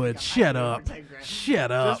 Yes, you I would. think Shut I do it up. for 10 grand.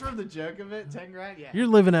 Shut up. Just from the joke of it, 10 grand? Yeah. You're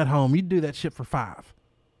living at home. You'd do that shit for $5?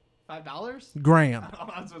 grand. Oh,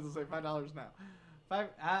 I was supposed to say $5 now.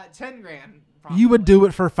 10 grand. Probably. You would do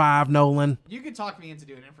it for 5, Nolan. You could talk me into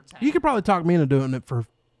doing it for 10. You could probably talk me into doing it for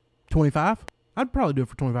 25. I'd probably do it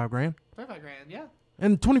for 25 grand. 25 grand, yeah.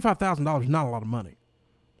 And $25,000 is not a lot of money.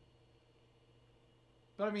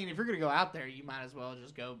 But I mean, if you're gonna go out there, you might as well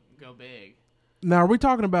just go big. Now, are we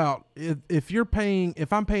talking about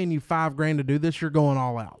if I'm paying you 5 grand to do this, you're going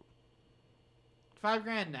all out? 5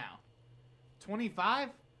 grand now. 25?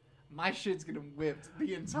 My shit's gonna whip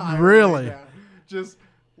the entire Really? way down. Just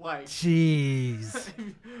like Jeez.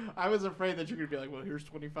 I was afraid that you're gonna be like, well, here's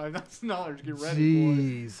 $25,000. Get ready,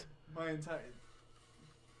 Jeez. boy. My entire.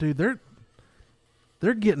 Dude,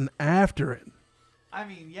 they're getting after it. I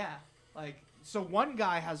mean, yeah. Like, so one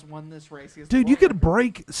guy has won this race. He has Dude, the you world could record.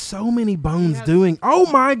 break so many bones has- doing. Oh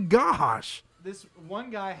my gosh. This one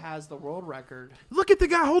guy has the world record. Look at the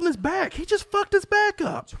guy holding his back. He just fucked his back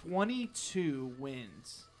up. 22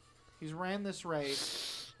 wins. He's ran this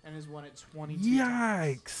race and has won it 22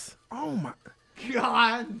 times. Yikes. Oh my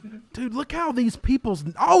God. Dude, look how these people's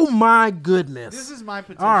Oh my goodness. This is my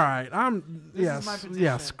petition. All right. This is my petition.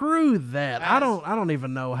 Yeah, screw that. I As- don't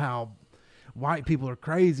even know how white people are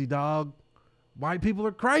crazy, dog. White people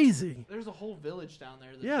are crazy. There's a whole village down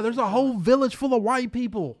there. that Yeah, just there's a does whole it. village full of white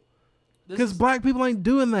people. This Because is- black people ain't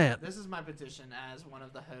doing that. This is my petition as one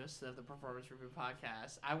of the hosts of the Performance Review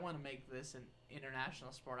Podcast. I want to make this an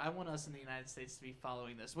international sport. I want us in the United States to be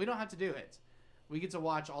following this. We don't have to do it. We get to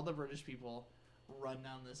watch all the British people run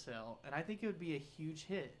down this hill, and I think it would be a huge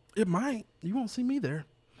hit. It might. You won't see me there.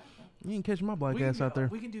 You ain't catching my black We ass can out there.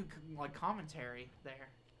 We can do like commentary there.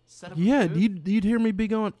 Set up a Yeah, booth. you'd hear me be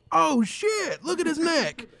going, "Oh shit! Look at his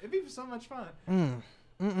neck." It'd be so much fun.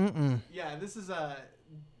 Yeah, this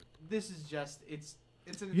is just it's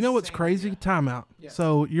an You know what's insane crazy? idea. Timeout. Yeah.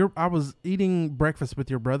 So I was eating breakfast with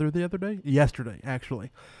your brother the other day, yesterday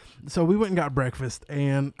actually. So we went and got breakfast,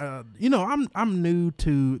 and I'm new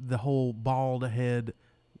to the whole bald head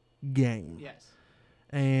game, Yes.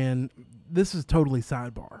 and this is totally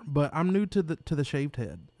sidebar, but I'm new to the shaved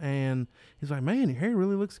head, and he's like, "Man, your hair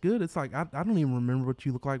really looks good." It's like I don't even remember what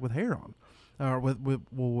you look like with hair on, or with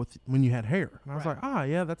when you had hair. And I was Right. like,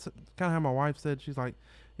 yeah, that's kind of how my wife said. She's like,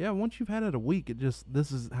 yeah, once you've had it a week, this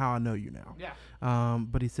is how I know you now. Yeah.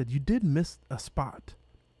 But he said you did miss a spot,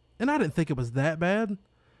 and I didn't think it was that bad.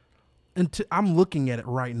 I'm looking at it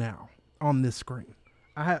right now on this screen.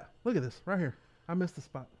 Look at this right here. I missed the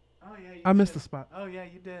spot. Oh yeah. You I missed did. the spot. Oh yeah,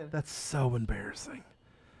 you did. That's so embarrassing.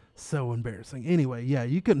 So embarrassing. Anyway, yeah,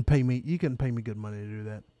 you couldn't pay me good money to do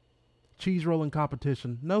that. Cheese rolling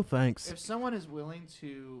competition. No thanks. If someone is willing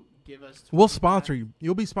to give us, We'll sponsor you.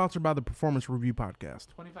 You'll be sponsored by the Performance Review Podcast.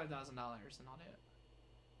 $25,000, and I'll do it.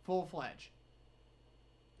 Full fledged.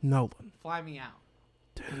 Nolan. Fly me out.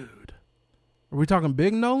 Dude. Are we talking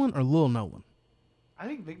Big Nolan or Lil Nolan? I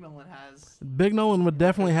think Big Nolan has. Big Nolan would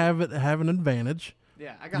definitely have an advantage.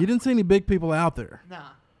 Yeah, I got. You didn't see any big people out there. Nah,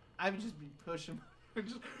 I would just be pushing,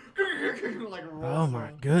 just like roll. Oh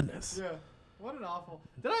my goodness. Yeah. What an awful.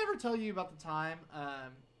 Did I ever tell you about the time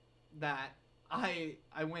that I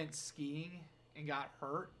went skiing and got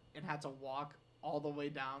hurt and had to walk all the way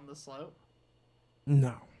down the slope?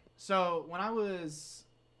 No. So when I was,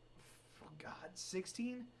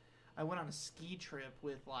 16, I went on a ski trip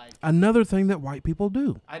with like. Another thing that white people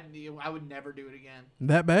do. I would never do it again,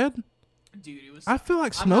 That bad? dude. It was. I feel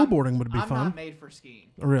like I'm not- snowboarding would be I'm fun. not made for skiing.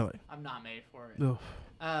 Really? I'm not made for it.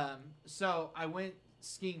 Ugh. So I went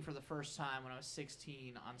skiing for the first time when I was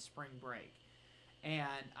 16 on spring break, and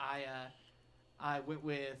I went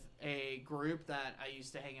with a group that I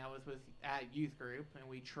used to hang out with at youth group, and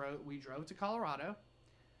we drove to Colorado.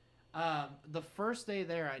 The first day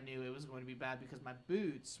there, I knew it was going to be bad because my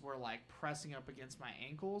boots were like pressing up against my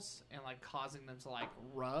ankles and like causing them to like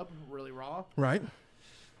rub really raw. Right.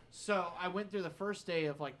 So I went through the first day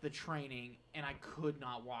of like the training, and I could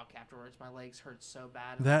not walk afterwards. My legs hurt so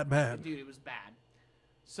bad. That bad. Dude, it was bad.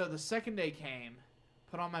 So the second day came,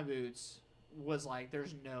 put on my boots, was like,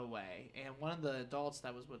 "There's no way." And one of the adults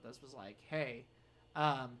that was with us was like, "Hey,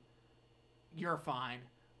 you're fine.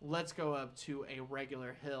 Let's go up to a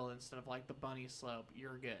regular hill instead of like the bunny slope.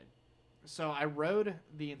 You're good." So I rode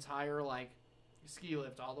the entire like ski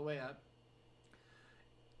lift all the way up.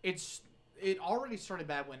 It already started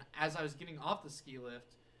bad when, as I was getting off the ski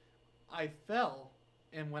lift, I fell,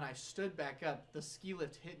 and when I stood back up, the ski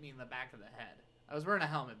lift hit me in the back of the head. I was wearing a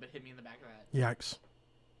helmet, but hit me in the back of the head. Yikes.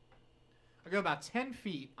 I go about 10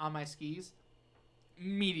 feet on my skis,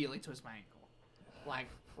 immediately twist my ankle. Like,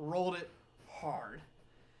 rolled it hard.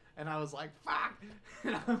 And I was like, fuck!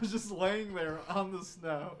 And I was just laying there on the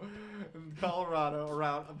snow in Colorado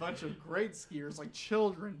around a bunch of great skiers, like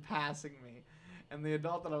children passing me. And the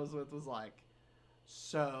adult that I was with was like,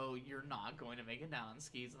 "So you're not going to make it down on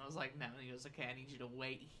skis?" And I was like, "No." And he goes, "Okay, I need you to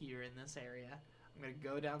wait here in this area. I'm going to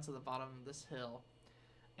go down to the bottom of this hill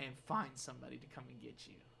and find somebody to come and get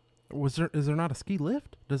you." Is there not a ski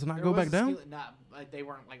lift? Does it not There go was back a down? No, they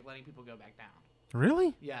weren't like letting people go back down.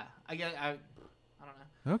 Really? Yeah, I don't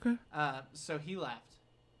know. Okay. So he left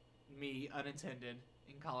me unattended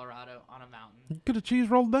in Colorado on a mountain. You could have cheese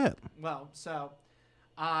rolled that. Well, so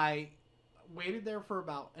I waited there for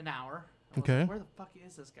about an hour. I was Okay. like, where the fuck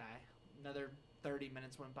is this guy? Another 30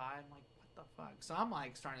 minutes went by. I'm like, what the fuck? So I'm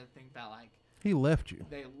like starting to think that like He left you.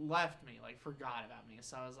 they left me, like forgot about me.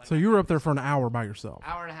 So I was like, So you were up there for an hour by yourself.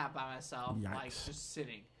 hour and a half by myself, Yikes. like just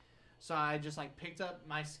sitting. So I just like picked up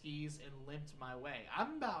my skis and limped my way.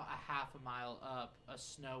 I'm about a half a mile up a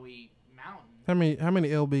snowy mountain. How many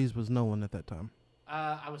LBs was Nolan at that time?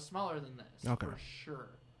 I was smaller than this, Okay. for sure.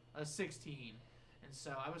 I was 16, and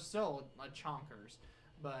so I was still a chonkers,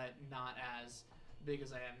 but not as big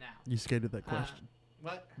as I am now. You skated that question.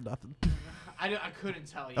 What? Nothing. I couldn't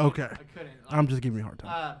tell you. Okay. I couldn't. I'm just giving you a hard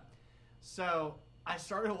time. So I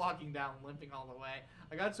started walking down, limping all the way.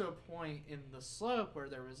 I got to a point in the slope where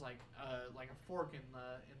there was like a fork in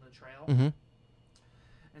the trail, Mm-hmm.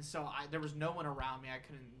 and so there was no one around me. I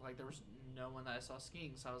couldn't there was no one that I saw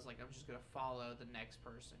skiing. So I was like, I'm just gonna follow the next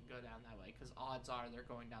person, go down that way, because odds are they're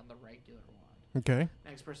going down the regular one. Okay.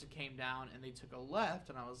 Next person came down and they took a left,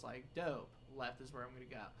 and I was like, dope. Left is where I'm gonna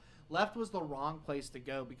go. Left was the wrong place to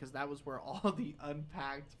go because that was where all the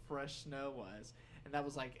unpacked fresh snow was, and that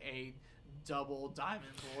was like a double diamond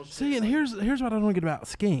bullshit. See, and Like, here's what I don't get about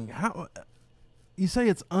skiing. How you say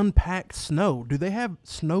it's unpacked snow? Do they have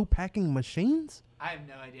snow packing machines? I have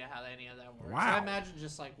no idea how any of that works. Wow. I imagine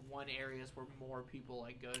just like one area is where more people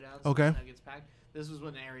like go down, so Okay. the snow gets packed. This was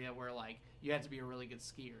one area where like you had to be a really good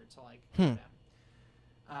skier to like go down.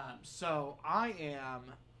 So I am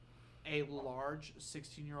a large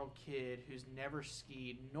 16-year-old kid who's never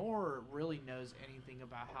skied nor really knows anything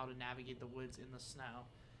about how to navigate the woods in the snow,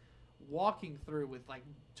 walking through with like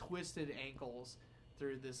twisted ankles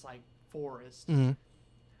through this like forest. Mm-hmm.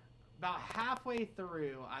 About halfway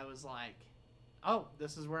through, I was like, oh,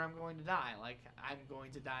 this is where I'm going to die. Like, I'm going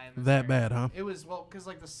to die in this That area. bad, huh? It was, well, because,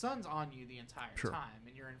 like, the sun's on you the entire Sure. time,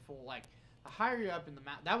 and you're in full, like, the higher you're up in the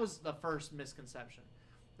mountain. That was the first misconception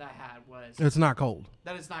that I had, was It's not cold.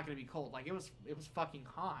 that it's not going to be cold. Like, it was fucking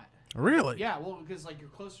hot. Really? Yeah, well, because, like, you're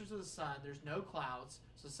closer to the sun. There's no clouds,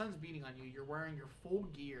 so the sun's beating on you. You're wearing your full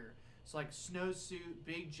gear. So, like, snowsuit,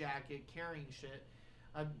 big jacket, carrying shit.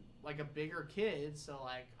 I'm, like, a bigger kid, so,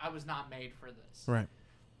 like, I was not made for this. Right.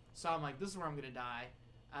 So I'm like, this is where I'm going to die.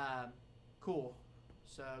 Cool.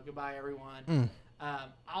 So goodbye, everyone. Mm.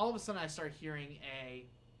 All of a sudden, I start hearing a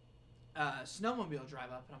snowmobile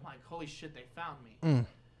drive up, and I'm like, holy shit, they found me. Mm.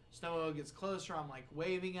 Snowmobile gets closer. I'm like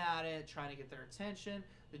waving at it, trying to get their attention.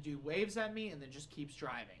 The dude waves at me and then just keeps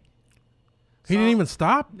driving. He didn't even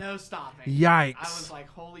stop? No stopping. Yikes. I was like,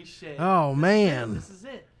 holy shit. Oh, man. This is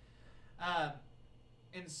it.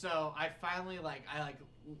 And so I finally like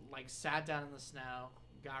sat down in the snow,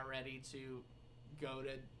 got ready to go to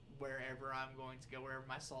wherever I'm going to go, wherever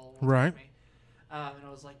my soul will Right. take me. And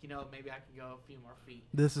I was like, maybe I can go a few more feet.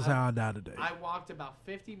 This is how I die today. I walked about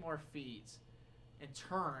 50 more feet and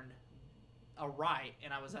turned a right,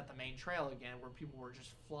 and I was at the main trail again where people were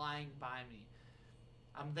just flying by me.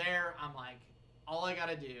 I'm there. I'm like, all I got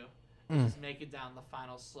to do is just make it down the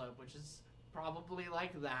final slope, which is probably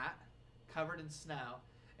like that, covered in snow.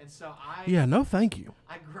 And so Yeah, no thank you.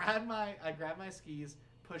 I grabbed my skis,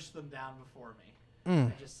 pushed them down before me. Mm.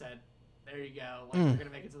 I just said, there you go. Like, you're going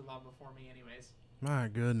to make it to the bottom before me anyways. My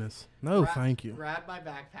goodness. No thank you. Grabbed my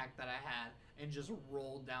backpack that I had and just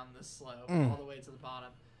rolled down this slope Mm. all the way to the bottom.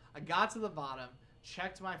 I got to the bottom,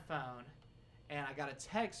 checked my phone, and I got a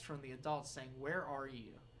text from the adult saying, where are you?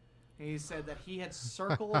 And he said that he had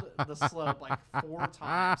circled the slope like 4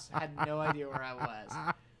 times, had no idea where I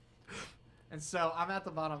was. And so I'm at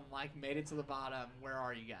the bottom, like, made it to the bottom. Where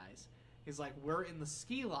are you guys? He's like, we're in the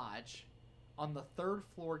ski lodge on the 3rd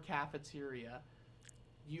floor cafeteria.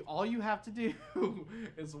 All you have to do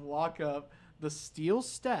is walk up the steel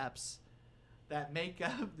steps that make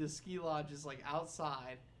up the ski lodges, like,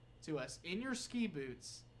 outside to us in your ski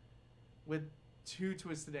boots with 2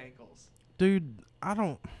 twisted ankles. Dude, I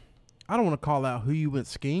don't want to call out who you went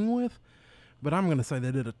skiing with, but I'm going to say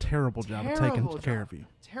they did a terrible job of taking care of you.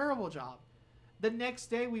 Terrible job. The next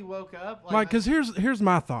day we woke up. Like, because here's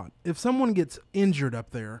my thought. If someone gets injured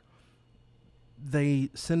up there, they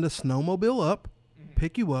send a snowmobile up,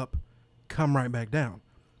 pick you up, come right back down.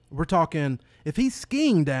 We're talking, if he's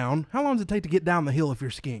skiing down, how long does it take to get down the hill if you're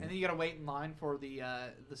skiing? And then you got to wait in line for the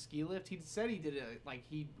ski lift. He said he did it, like,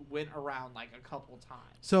 he went around, like, a couple times.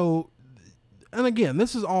 So, and again,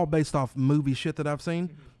 this is all based off movie shit that I've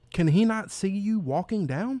seen. Can he not see you walking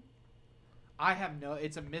down? I have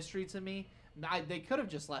it's a mystery to me. They could have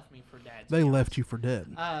just left me for dead. They left you for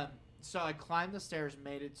dead. So I climbed the stairs,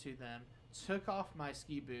 made it to them, took off my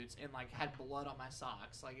ski boots, and, like, had blood on my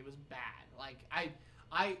socks. Like, it was bad. Like,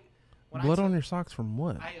 Blood on your socks from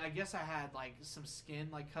what? I guess I had, like, some skin,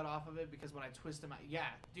 like, cut off of it because when I twisted my... Yeah,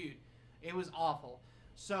 dude. It was awful.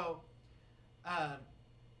 So,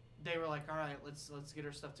 they were like, all right, let's get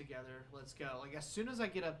our stuff together. Let's go. Like, as soon as I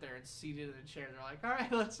get up there and seated in a chair, they're like, all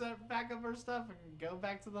right, let's pack up our stuff and go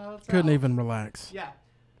back to the hotel. Couldn't even relax. Yeah.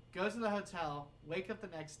 Go to the hotel, wake up the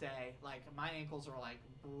next day. Like, my ankles are, like,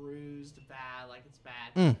 bruised bad. Like, it's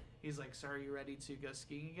bad. He's like, sir, are you ready to go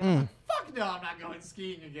skiing again? I'm like, fuck no, I'm not going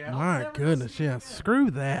skiing again. My goodness, yeah.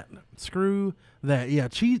 Screw that. Screw that. Yeah,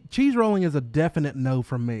 cheese rolling is a definite no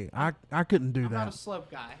from me. I couldn't do that. I'm not a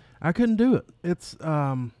slope guy. I couldn't do it. It's,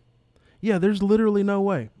 yeah, there's literally no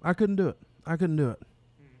way. I couldn't do it.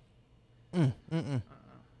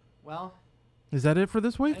 Well. Is that it for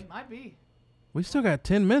this week? It might be. We still got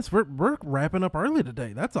 10 minutes. We're wrapping up early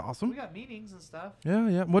today. That's awesome. We got meetings and stuff.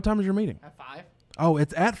 Yeah. What time is your meeting? At 5. Oh,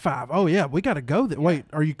 it's at 5. Oh, yeah. We got to go. Wait,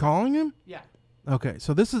 are you calling him? Yeah. Okay.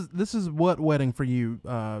 So this is what wedding for you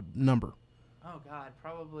number? Oh, God.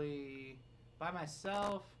 Probably by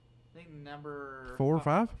myself. I think number 4 or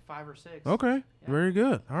 5? 5 or 6. Okay. Yeah. Very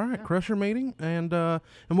good. All right. Yeah. Crush your meeting. And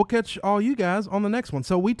we'll catch all you guys on the next one.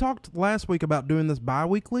 So we talked last week about doing this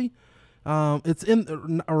bi-weekly. It's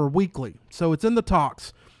in or weekly, so it's in the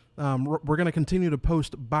talks. We're going to continue to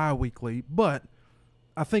post bi-weekly, but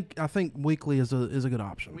I think weekly is a good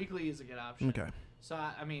option. Weekly is a good option. Okay. So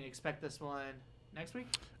I mean, expect this one next week.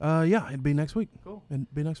 Yeah, it'd be next week. Cool.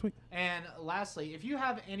 It'd be next week. And lastly, if you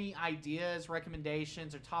have any ideas,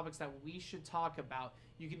 recommendations, or topics that we should talk about,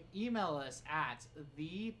 you can email us at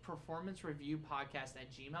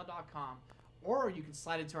theperformancereviewpodcast@gmail.com, or you can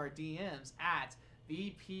slide into our DMs at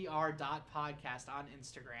thepr.podcast on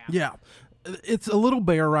Instagram. Yeah. It's a little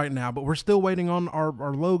bare right now, but we're still waiting on our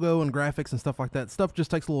logo and graphics and stuff like that. Stuff just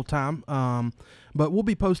takes a little time. But we'll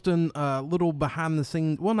be posting little behind the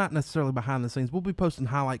scenes. Well, not necessarily behind the scenes. We'll be posting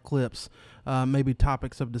highlight clips, maybe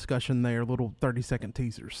topics of discussion there, little 30-second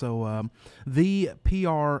teasers. So the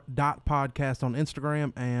PR.podcast on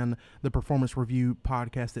Instagram and the Performance Review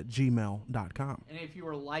Podcast at gmail.com. And if you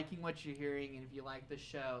are liking what you're hearing and if you like the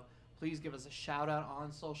show, please give us a shout out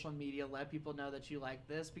on social media. Let people know that you like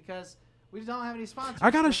this because we don't have any sponsors. I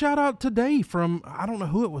got a shout out today from, I don't know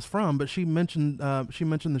who it was from, but she mentioned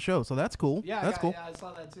the show, so that's cool. Yeah, that's cool. Yeah, I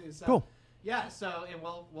saw that too. So, cool. Yeah, so and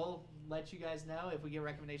we'll let you guys know if we get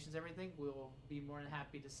recommendations. Everything we'll be more than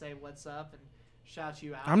happy to say what's up and shout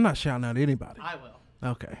you out. I'm not shouting out anybody. I will.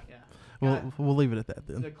 Okay. Yeah. We'll leave it at that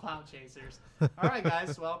then. The clout chasers. All right,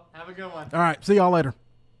 guys. Well, have a good one. All right. See y'all later.